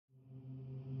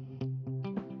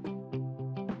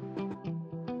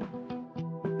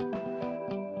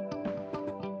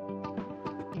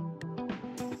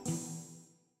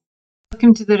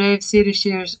welcome to the Rev Sarah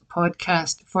Shares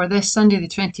podcast for this Sunday, the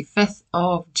 25th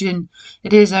of June.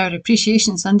 It is our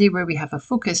Appreciation Sunday where we have a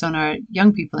focus on our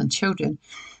young people and children,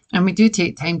 and we do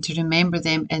take time to remember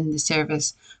them in the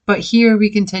service. But here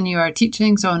we continue our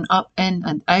teachings on up, in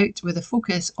and out with a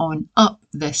focus on up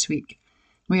this week.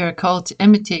 We are called to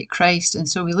imitate Christ, and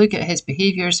so we look at his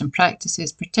behaviours and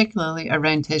practices, particularly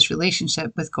around his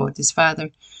relationship with God his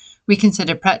Father. We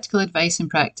consider practical advice and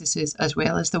practices as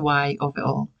well as the why of it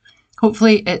all.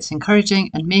 Hopefully it's encouraging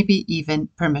and maybe even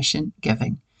permission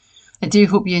giving. I do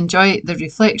hope you enjoy the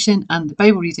reflection, and the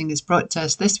Bible reading is brought to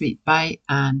us this week by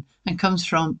Anne and comes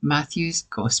from Matthew's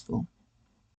Gospel.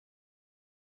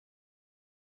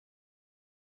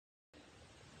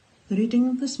 The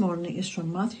reading this morning is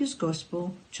from Matthew's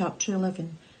Gospel, chapter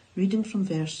 11, reading from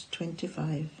verse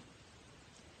 25.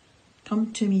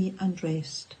 Come to me and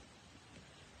rest.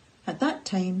 At that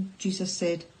time Jesus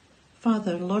said,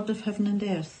 Father, Lord of heaven and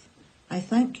earth, I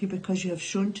thank you because you have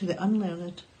shown to the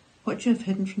unlearned what you have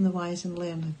hidden from the wise and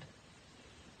learned.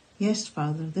 Yes,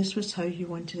 Father, this was how you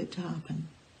wanted it to happen.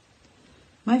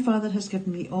 My Father has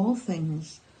given me all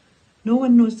things. No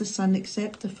one knows the Son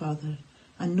except the Father,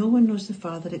 and no one knows the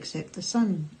Father except the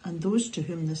Son, and those to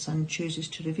whom the Son chooses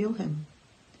to reveal him.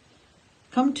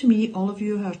 Come to me, all of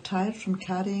you who are tired from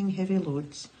carrying heavy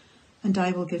loads, and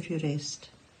I will give you rest.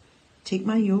 Take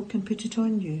my yoke and put it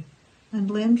on you, and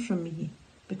learn from me,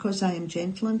 because I am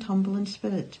gentle and humble in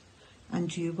spirit,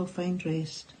 and you will find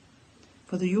rest.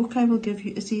 For the yoke I will give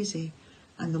you is easy,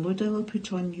 and the load I will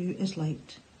put on you is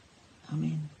light.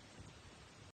 Amen.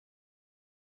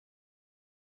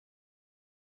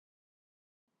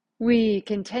 We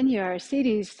continue our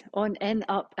series on in,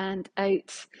 up and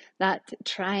out, that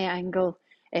triangle.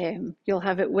 You'll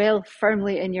have it well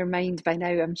firmly in your mind by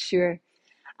now, I'm sure.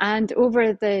 And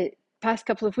over the past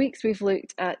couple of weeks, we've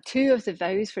looked at two of the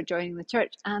vows for joining the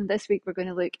church. And this week, we're going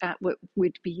to look at what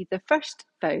would be the first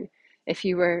vow if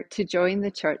you were to join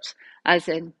the church, as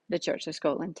in the Church of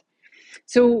Scotland.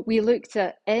 So we looked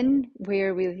at in,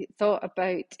 where we thought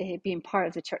about being part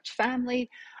of the church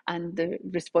family and the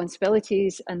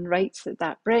responsibilities and rights that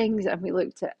that brings. And we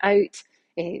looked at out,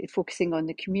 focusing on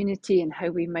the community and how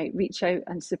we might reach out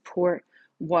and support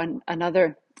one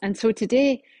another. And so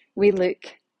today we look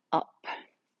up.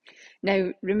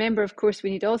 Now, remember, of course, we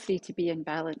need all three to be in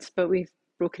balance, but we've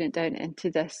broken it down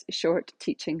into this short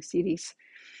teaching series.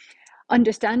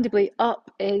 Understandably,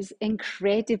 up is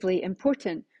incredibly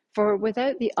important, for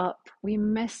without the up, we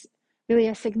miss really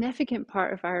a significant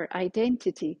part of our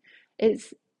identity.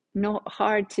 It's not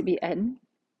hard to be in.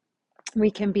 We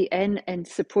can be in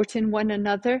supporting one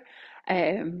another.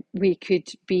 We could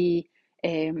be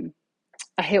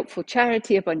a helpful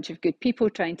charity, a bunch of good people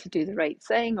trying to do the right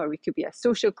thing, or we could be a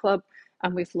social club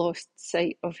and we've lost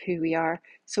sight of who we are.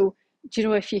 So, do you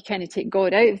know, if you kind of take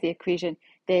God out of the equation,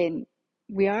 then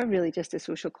we are really just a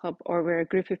social club, or we're a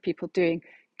group of people doing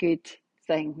good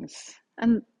things.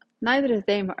 And neither of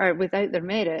them are without their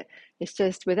merit. It's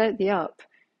just without the up,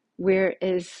 where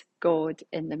is God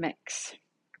in the mix?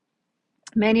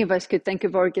 Many of us could think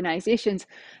of organisations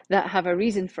that have a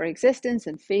reason for existence,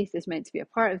 and faith is meant to be a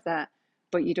part of that,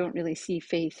 but you don't really see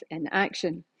faith in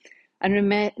action. And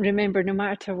remember, no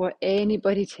matter what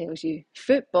anybody tells you,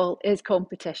 football is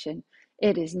competition.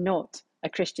 It is not a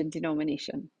Christian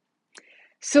denomination.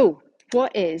 So,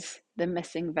 what is the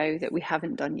missing vow that we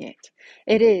haven't done yet?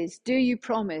 It is, do you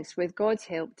promise, with God's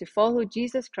help, to follow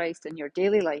Jesus Christ in your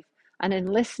daily life, and in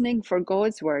listening for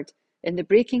God's word, in the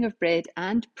breaking of bread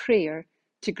and prayer,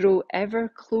 to grow ever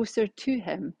closer to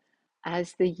him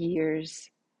as the years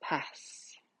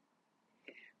pass?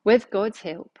 With God's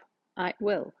help, I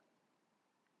will.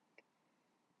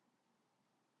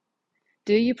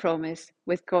 Do you promise,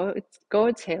 with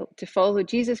God's help, to follow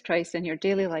Jesus Christ in your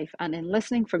daily life, and in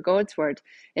listening for God's word,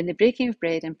 in the breaking of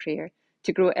bread and prayer,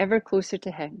 to grow ever closer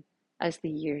to him as the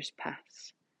years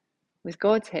pass? With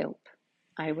God's help,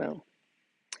 I will.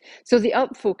 So the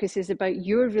up focus is about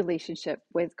your relationship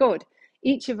with God.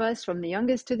 Each of us, from the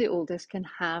youngest to the oldest, can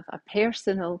have a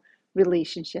personal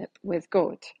relationship with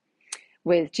God,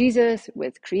 with Jesus,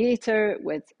 with Creator,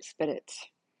 with Spirit.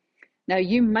 Now,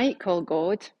 you might call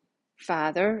God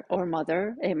Father or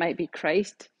Mother. It might be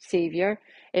Christ, Saviour.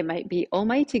 It might be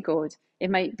Almighty God. It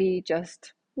might be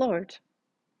just Lord.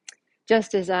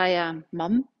 Just as I am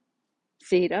Mum,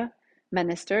 Sarah,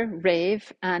 Minister,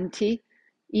 Rev, Auntie,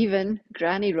 even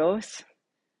Granny Ross,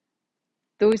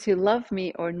 those who love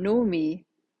me or know me,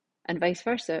 and vice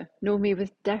versa, know me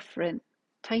with different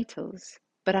titles,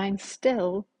 but I'm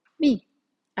still me.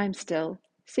 I'm still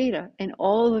Sarah in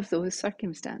all of those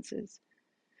circumstances.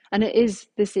 And it is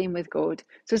the same with God.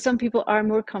 So some people are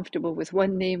more comfortable with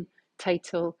one name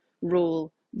title,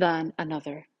 role than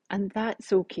another. And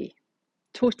that's okay.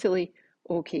 Totally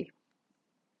okay.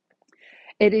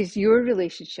 It is your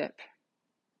relationship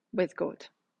with God.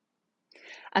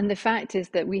 And the fact is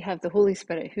that we have the Holy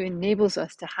Spirit who enables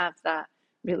us to have that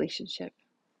relationship.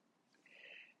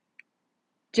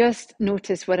 Just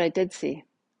notice what I did say.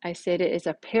 I said it is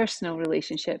a personal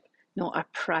relationship, not a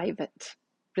private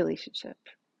relationship.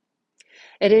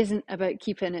 It isn't about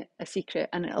keeping it a secret.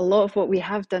 And a lot of what we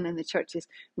have done in the church is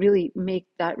really make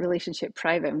that relationship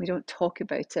private, and we don't talk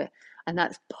about it. And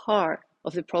that's part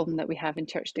of the problem that we have in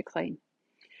church decline.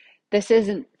 This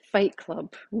isn't Fight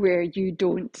Club, where you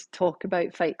don't talk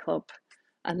about Fight Club.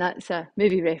 And that's a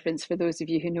movie reference for those of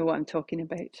you who know what I'm talking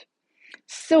about.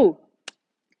 So,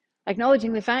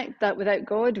 acknowledging the fact that without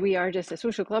God, we are just a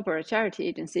social club or a charity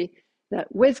agency,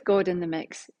 that with God in the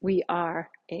mix, we are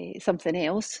something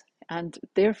else. And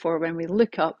therefore, when we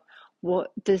look up,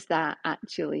 what does that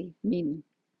actually mean?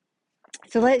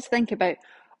 So let's think about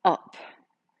up.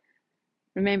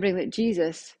 Remembering that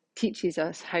Jesus teaches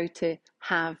us how to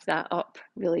have that up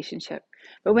relationship.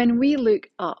 But when we look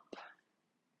up,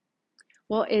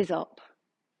 what is up?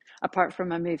 Apart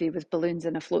from a movie with balloons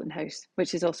in a floating house,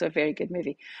 which is also a very good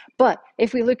movie. But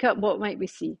if we look up, what might we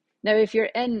see? Now, if you're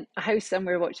in a house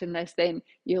somewhere watching this, then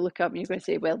you look up and you're going to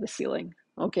say, well, the ceiling,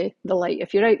 okay, the light.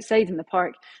 If you're outside in the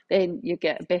park, then you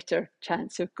get a better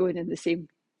chance of going in the same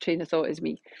train of thought as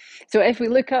me. So if we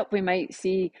look up, we might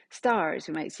see stars,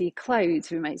 we might see clouds,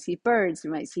 we might see birds,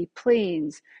 we might see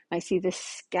planes, we might see the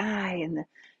sky, and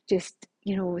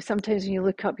sometimes when you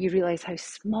look up, you realize how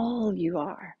small you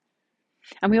are.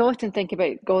 And we often think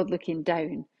about God looking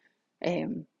down.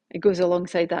 It goes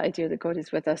alongside that idea that God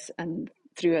is with us and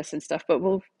through us and stuff, but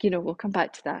we'll come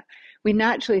back to that. We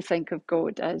naturally think of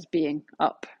God as being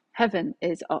up. Heaven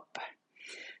is up.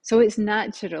 So it's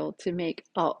natural to make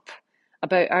up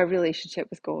about our relationship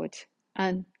with God.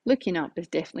 And looking up is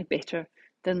definitely better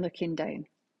than looking down.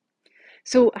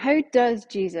 So how does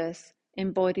Jesus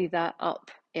embody that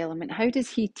up element? How does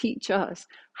he teach us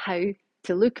how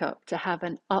to look up, to have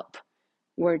an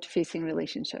upward-facing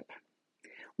relationship?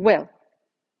 Well,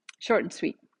 short and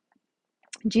sweet.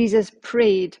 Jesus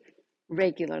prayed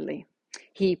regularly.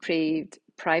 He prayed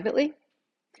privately,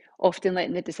 often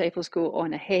letting the disciples go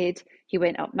on ahead. He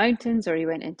went up mountains or he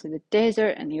went into the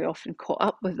desert, and he often caught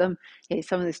up with them.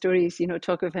 Some of the stories,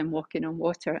 talk of him walking on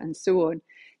water and so on.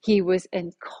 He was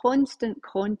in constant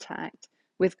contact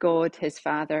with God, his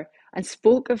Father, and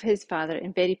spoke of his Father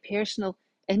in very personal,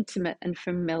 intimate, and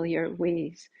familiar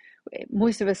ways.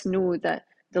 Most of us know that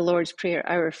the Lord's Prayer,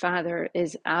 Our Father,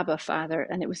 is Abba, Father,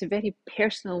 and it was a very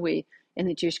personal way in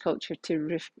the Jewish culture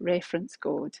to reference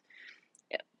God,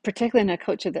 particularly in a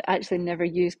culture that actually never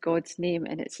used God's name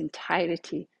in its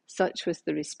entirety. Such was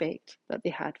the respect that they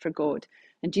had for God.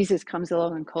 And Jesus comes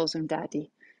along and calls him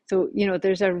Daddy. So,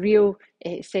 there's a real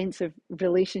sense of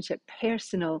relationship,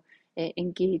 personal,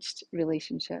 engaged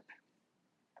relationship.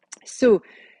 So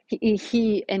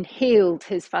he inhaled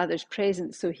his Father's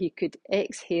presence so he could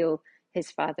exhale his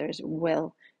Father's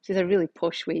will, which is a really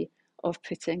posh way of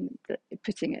putting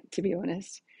it, to be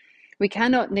honest. We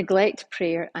cannot neglect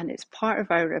prayer, and it's part of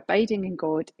our abiding in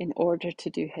God in order to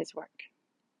do his work.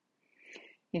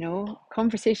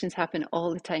 Conversations happen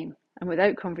all the time, and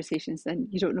without conversations, then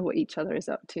you don't know what each other is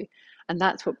up to. And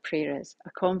that's what prayer is,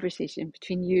 a conversation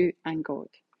between you and God.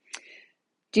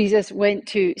 Jesus went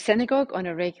to synagogue on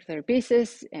a regular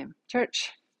basis,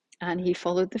 church, and he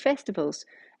followed the festivals.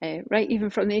 Right,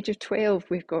 even from the age of 12,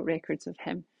 we've got records of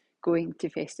him going to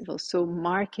festivals, so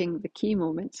marking the key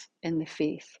moments in the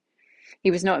faith. He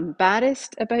was not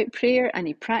embarrassed about prayer, and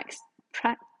he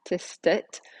practiced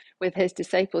it with his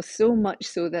disciples, so much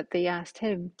so that they asked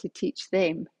him to teach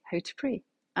them how to pray,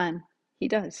 and he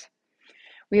does.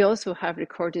 We also have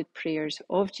recorded prayers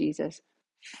of Jesus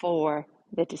for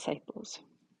the disciples.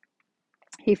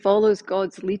 He follows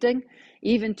God's leading,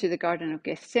 even to the Garden of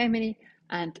Gethsemane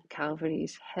and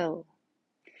Calvary's Hill.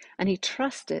 And he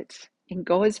trusted in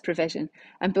God's provision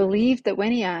and believed that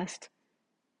when he asked,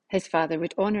 his Father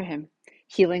would honour him,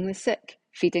 healing the sick,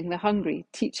 feeding the hungry,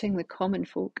 teaching the common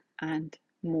folk, and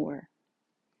more.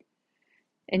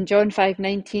 In John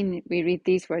 5:19, we read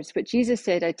these words, "But Jesus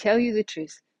said, I tell you the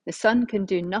truth, the Son can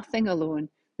do nothing alone.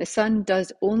 The Son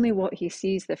does only what he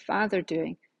sees the Father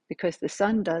doing, because the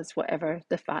Son does whatever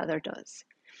the Father does."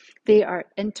 They are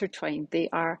intertwined. They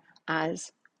are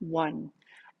as one.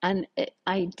 And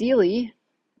ideally,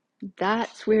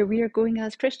 that's where we are going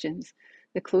as Christians.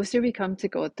 The closer we come to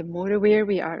God, the more aware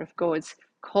we are of God's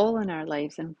call on our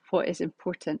lives and what is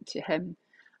important to him.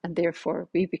 And therefore,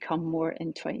 we become more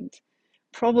entwined.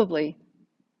 Probably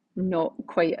not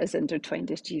quite as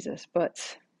intertwined as Jesus,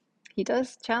 but he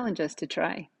does challenge us to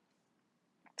try.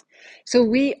 So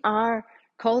we are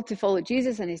called to follow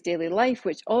Jesus in his daily life,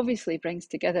 which obviously brings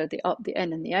together the up, the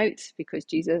in, and the outs, because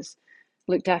Jesus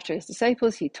looked after his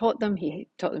disciples. He taught them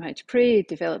how to pray,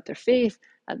 developed their faith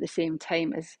at the same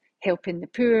time as helping the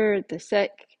poor, the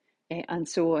sick, and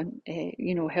so on,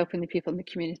 helping the people in the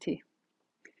community.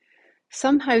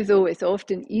 Somehow, though, it's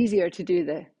often easier to do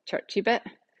the churchy bit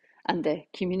and the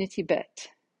community bit.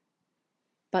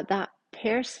 But that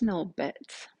personal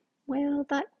bit, well,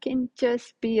 that can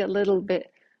just be a little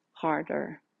bit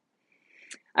harder.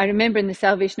 I remember in the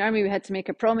Salvation Army, we had to make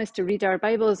a promise to read our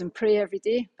Bibles and pray every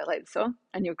day, a bit like the song,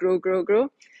 and you'll grow, grow,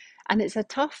 grow. And it's a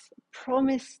tough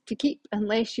promise to keep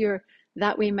unless you're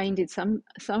that way minded. Some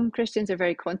Christians are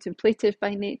very contemplative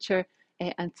by nature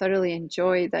and thoroughly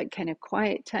enjoy that kind of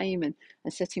quiet time and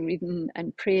sitting, reading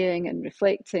and praying and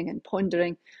reflecting and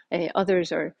pondering.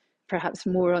 Others are perhaps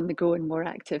more on the go and more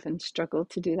active and struggle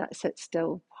to do that sit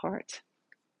still part.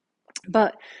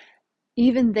 But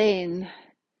even then,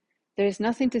 there is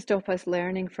nothing to stop us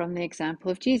learning from the example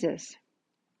of Jesus.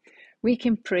 We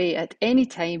can pray at any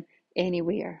time,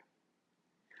 anywhere.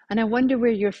 And I wonder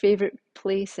where your favourite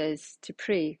place is to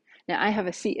pray. Now, I have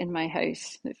a seat in my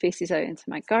house that faces out into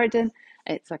my garden.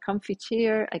 It's a comfy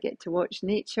chair. I get to watch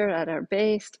nature at our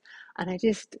best, and I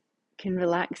just can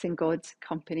relax in God's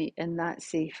company in that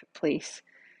safe place.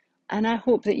 And I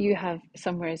hope that you have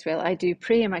somewhere as well. I do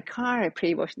pray in my car. I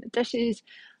pray washing the dishes.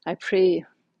 I pray,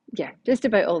 just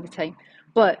about all the time.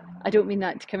 But I don't mean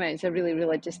that to come out as a really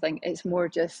religious thing. It's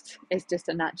just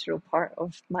a natural part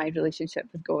of my relationship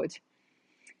with God.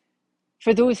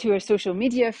 For those who are social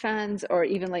media fans or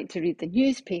even like to read the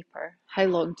newspaper, how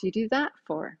long do you do that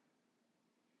for?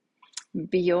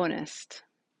 Be honest.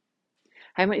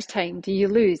 How much time do you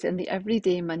lose in the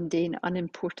everyday, mundane,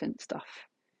 unimportant stuff?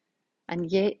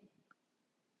 And yet,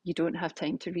 you don't have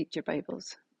time to read your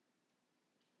Bibles.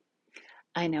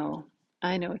 I know,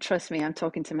 trust me, I'm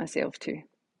talking to myself too.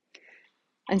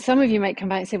 And some of you might come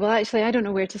back and say, well, actually, I don't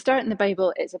know where to start in the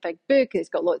Bible. It's a big book. It's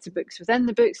got lots of books within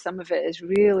the book. Some of it is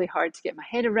really hard to get my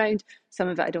head around. Some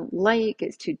of it I don't like.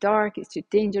 It's too dark. It's too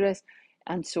dangerous,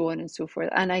 and so on and so forth.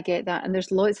 And I get that. And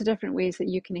there's lots of different ways that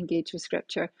you can engage with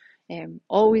Scripture.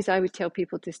 Always, I would tell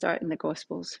people to start in the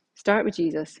Gospels. Start with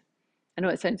Jesus. I know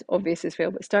it sounds obvious as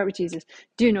well, but start with Jesus.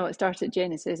 Do not start at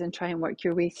Genesis and try and work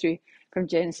your way through from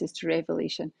Genesis to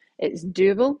Revelation. It's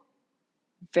doable,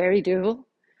 very doable.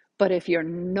 But if you're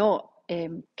not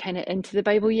kind of into the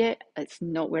Bible yet, it's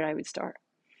not where I would start.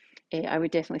 I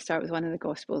would definitely start with one of the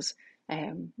Gospels.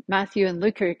 Matthew and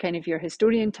Luke are kind of your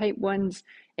historian type ones.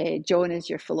 John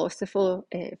is your philosophical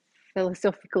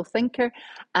thinker.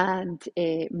 And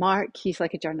Mark, he's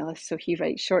like a journalist, so he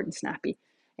writes short and snappy.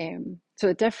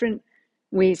 So different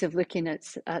ways of looking at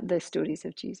the stories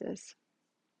of Jesus.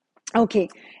 Okay,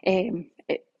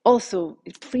 also,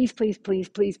 please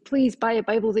buy a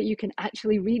Bible that you can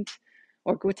actually read,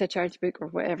 or go to a charity book or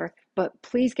whatever, but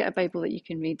please get a Bible that you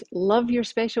can read. Love your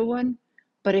special one,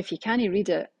 but if you can't read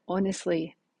it,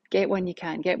 honestly, get one you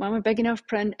can. Get one with big enough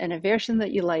print in a version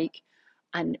that you like,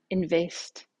 and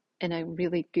invest in a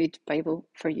really good Bible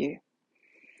for you.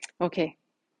 Okay.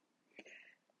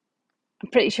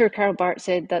 I'm pretty sure Karl Barth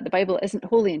said that the Bible isn't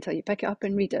holy until you pick it up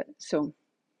and read it. So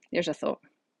there's a thought.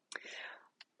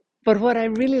 But what I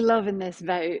really love in this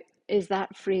vow is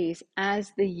that phrase,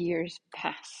 as the years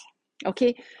pass.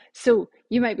 Okay, so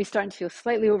you might be starting to feel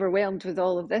slightly overwhelmed with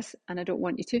all of this, and I don't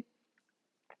want you to.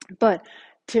 But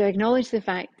to acknowledge the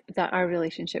fact that our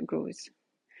relationship grows.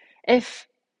 If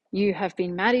you have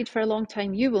been married for a long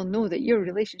time, you will know that your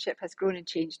relationship has grown and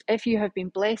changed. If you have been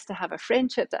blessed to have a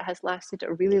friendship that has lasted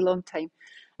a really long time,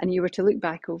 and you were to look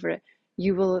back over it,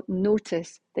 you will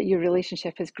notice that your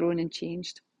relationship has grown and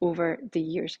changed over the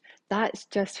years. That's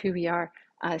just who we are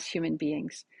as human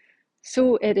beings.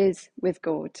 So it is with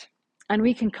God. And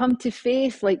we can come to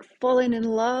faith like falling in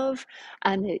love,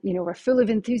 and we're full of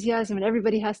enthusiasm and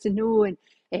everybody has to know, and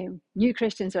new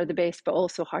Christians are the best, but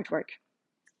also hard work.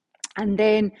 And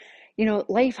then,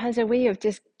 life has a way of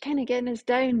just kind of getting us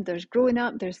down. There's growing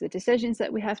up, there's the decisions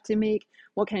that we have to make,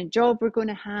 what kind of job we're going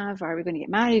to have, are we going to get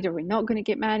married, are we not going to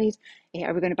get married,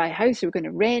 are we going to buy a house, are we going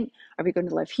to rent, are we going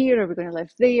to live here, are we going to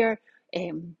live there,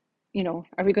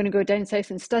 are we going to go down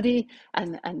south and study,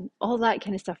 and all that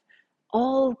kind of stuff,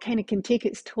 all kind of can take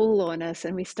its toll on us,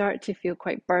 and we start to feel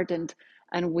quite burdened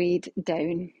and weighed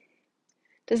down.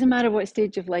 Doesn't matter what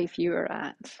stage of life you are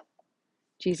at,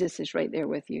 Jesus is right there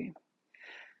with you.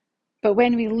 But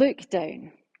when we look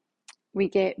down, we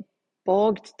get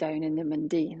bogged down in the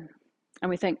mundane, and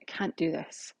we think, I can't do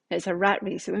this. It's a rat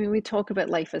race. I mean, we talk about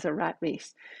life as a rat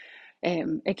race.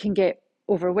 It can get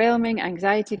overwhelming,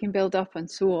 anxiety can build up, and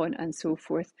so on and so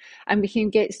forth. And we can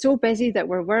get so busy that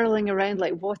we're whirling around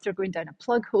like water going down a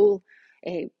plug hole,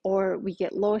 or we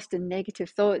get lost in negative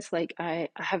thoughts like, I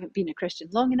haven't been a Christian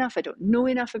long enough, I don't know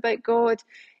enough about God,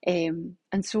 and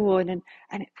so on. And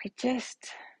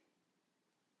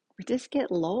we just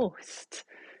get lost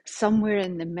somewhere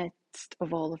in the midst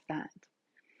of all of that.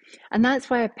 And that's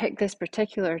why I picked this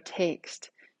particular text.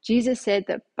 Jesus said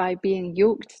that by being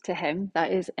yoked to him,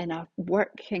 that is, in a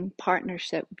working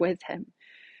partnership with him,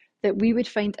 that we would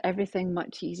find everything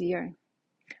much easier.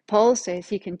 Paul says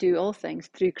he can do all things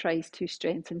through Christ who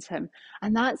strengthens him.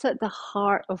 And that's at the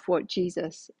heart of what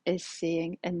Jesus is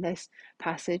saying in this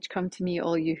passage. Come to me,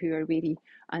 all you who are weary,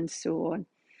 and so on.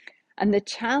 And the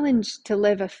challenge to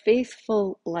live a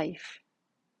faithful life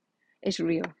is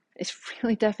real. It's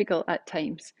really difficult at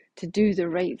times to do the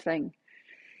right thing.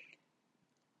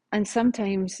 And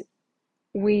sometimes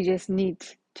we just need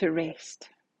to rest.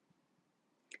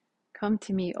 Come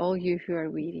to me, all you who are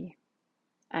weary,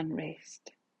 and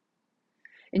rest.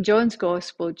 In John's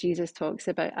Gospel, Jesus talks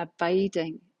about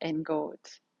abiding in God.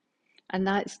 And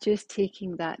that's just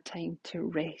taking that time to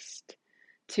rest,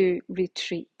 to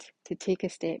retreat, to take a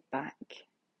step back.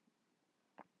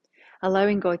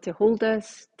 Allowing God to hold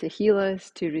us, to heal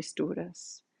us, to restore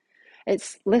us.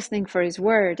 It's listening for his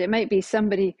word. It might be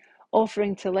somebody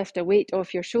offering to lift a weight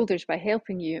off your shoulders by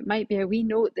helping you. It might be a wee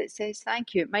note that says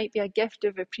thank you. It might be a gift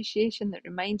of appreciation that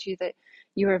reminds you that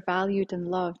you are valued and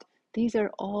loved. These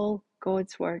are all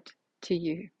God's word to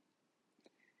you.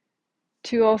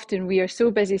 Too often we are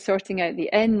so busy sorting out the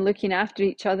in, looking after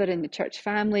each other in the church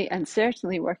family, and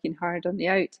certainly working hard on the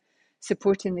out,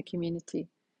 supporting the community,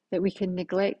 that we can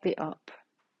neglect the up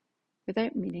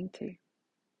without meaning to.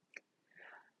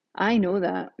 I know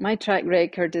that. My track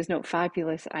record is not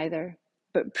fabulous either,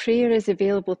 but prayer is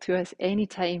available to us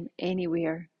anytime,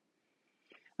 anywhere.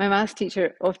 My maths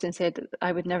teacher often said that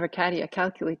I would never carry a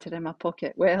calculator in my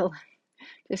pocket. Well,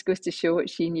 just goes to show what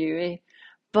she knew, eh?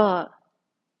 But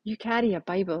you carry a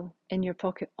Bible in your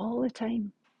pocket all the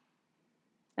time.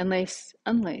 Unless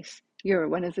you're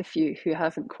one of the few who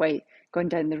haven't quite gone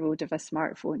down the road of a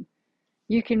smartphone.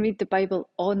 You can read the Bible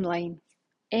online,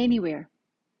 anywhere.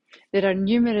 There are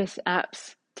numerous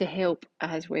apps to help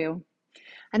as well.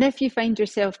 And if you find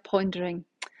yourself pondering,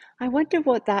 I wonder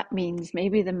what that means,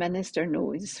 maybe the minister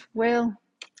knows, well,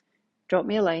 drop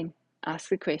me a line, ask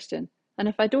the question, and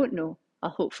if I don't know, I'll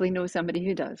hopefully know somebody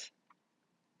who does.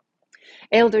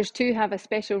 Elders too have a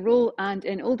special role, and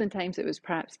in olden times it was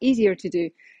perhaps easier to do.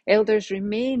 Elders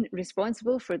remain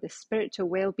responsible for the spiritual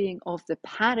well-being of the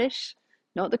parish,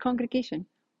 not the congregation,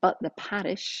 but the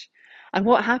parish. And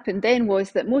what happened then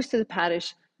was that most of the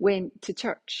parish went to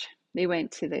church. They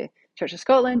went to the Church of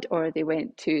Scotland, or they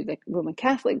went to the Roman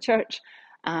Catholic Church,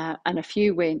 and a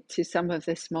few went to some of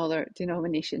the smaller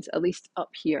denominations, at least up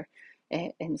here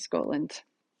in Scotland.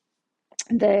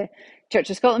 The Church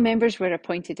of Scotland members were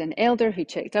appointed an elder who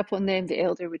checked up on them. The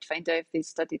elder would find out if they'd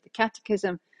studied the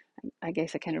catechism, I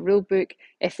guess a kind of rule book,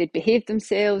 if they'd behaved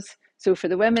themselves. So for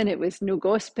the women, it was no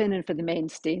gossiping, and for the men,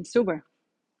 staying sober.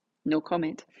 No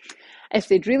comment. If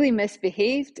they'd really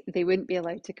misbehaved, they wouldn't be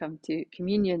allowed to come to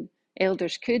communion.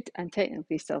 Elders could, and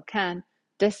technically still can,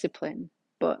 discipline,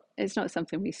 but it's not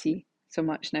something we see so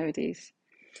much nowadays.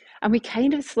 And we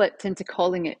kind of slipped into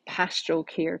calling it pastoral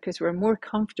care because we're more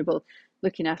comfortable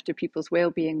looking after people's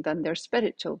well-being than their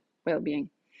spiritual well-being.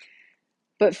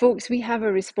 But folks, we have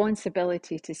a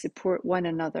responsibility to support one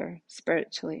another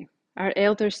spiritually. Our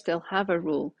elders still have a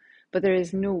role, but there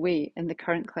is no way in the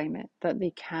current climate that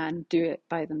they can do it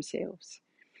by themselves.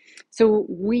 So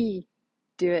we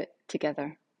do it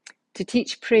together. To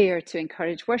teach prayer, to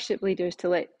encourage worship leaders, to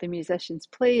let the musicians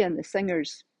play and the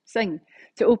singers sing,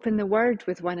 to open the word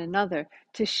with one another,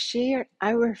 to share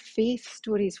our faith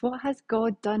stories. What has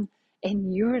God done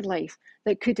in your life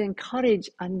that could encourage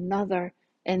another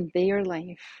in their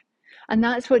life? And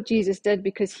that's what Jesus did,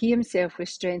 because he himself was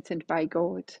strengthened by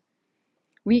God.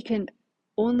 We can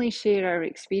only share our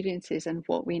experiences and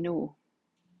what we know.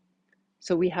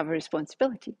 So we have a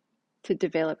responsibility to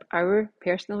develop our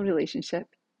personal relationship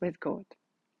with God.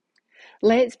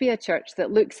 Let's be a church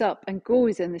that looks up and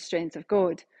goes in the strength of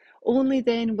God. Only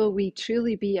then will we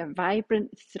truly be a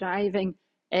vibrant, thriving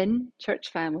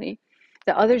in-church family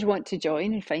that others want to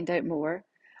join and find out more.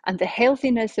 And the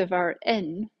healthiness of our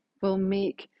in will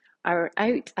make our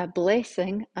out a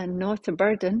blessing and not a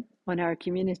burden on our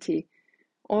community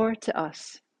or to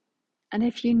us. And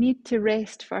if you need to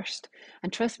rest first,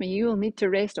 and trust me, you will need to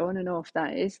rest on and off,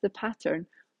 that is the pattern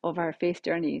of our faith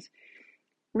journeys.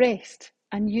 Rest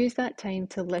And use that time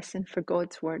to listen for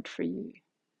God's word for you.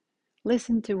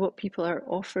 Listen to what people are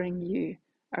offering you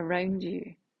around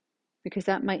you, because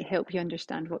that might help you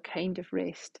understand what kind of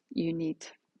rest you need.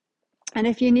 And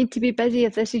if you need to be busy,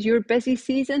 if this is your busy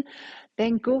season,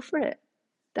 then go for it.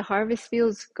 The harvest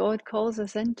fields God calls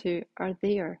us into are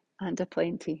there and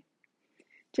aplenty.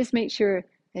 Just make sure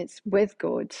it's with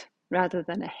God rather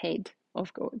than ahead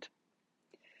of God.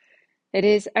 It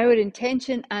is our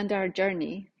intention and our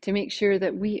journey to make sure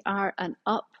that we are an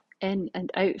up, in,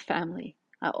 and out family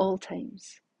at all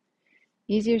times.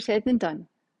 Easier said than done,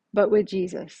 but with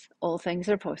Jesus, all things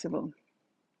are possible.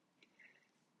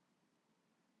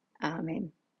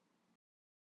 Amen.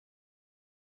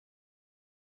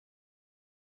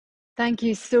 Thank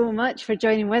you so much for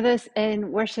joining with us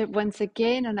in worship once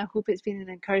again, and I hope it's been an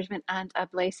encouragement and a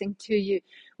blessing to you.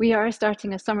 We are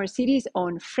starting a summer series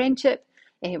on friendship.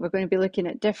 We're going to be looking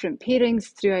at different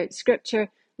pairings throughout Scripture,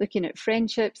 looking at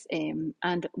friendships,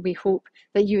 and we hope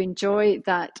that you enjoy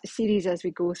that series as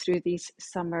we go through these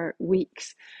summer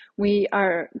weeks. We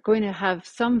are going to have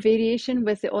some variation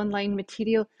with the online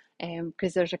material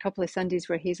because there's a couple of Sundays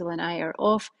where Hazel and I are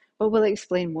off, but we'll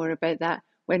explain more about that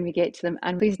when we get to them.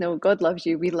 And please know God loves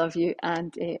you, we love you,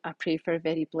 and I pray for a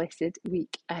very blessed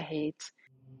week ahead.